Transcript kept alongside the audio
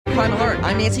Crime Alert.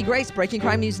 I'm Nancy Grace. Breaking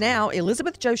crime news now.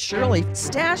 Elizabeth Jo Shirley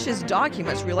stashes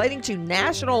documents relating to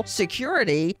national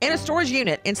security in a storage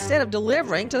unit instead of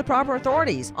delivering to the proper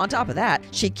authorities. On top of that,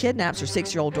 she kidnaps her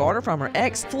 6-year-old daughter from her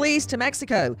ex, flees to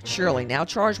Mexico. Shirley now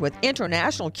charged with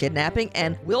international kidnapping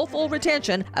and willful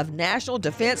retention of national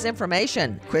defense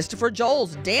information. Christopher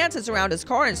Joels dances around his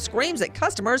car and screams at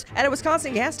customers at a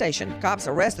Wisconsin gas station. Cops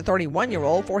arrest the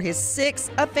 31-year-old for his 6th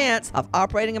offense of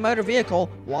operating a motor vehicle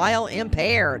while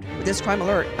impaired. With this Crime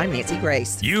Alert, I'm Nancy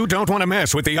Grace. You don't want to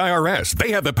mess with the IRS.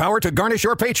 They have the power to garnish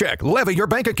your paycheck, levy your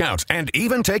bank accounts, and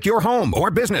even take your home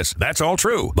or business. That's all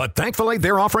true. But thankfully,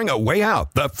 they're offering a way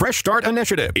out, the Fresh Start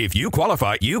Initiative. If you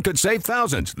qualify, you could save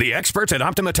thousands. The experts at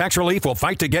Optima Tax Relief will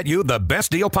fight to get you the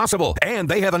best deal possible. And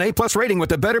they have an A-plus rating with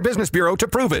the Better Business Bureau to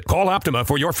prove it. Call Optima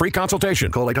for your free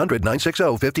consultation. Call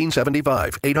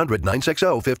 800-960-1575.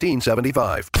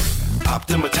 800-960-1575.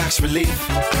 Optima Tax Relief.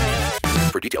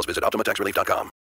 For details, visit OptimaTaxRelief.com.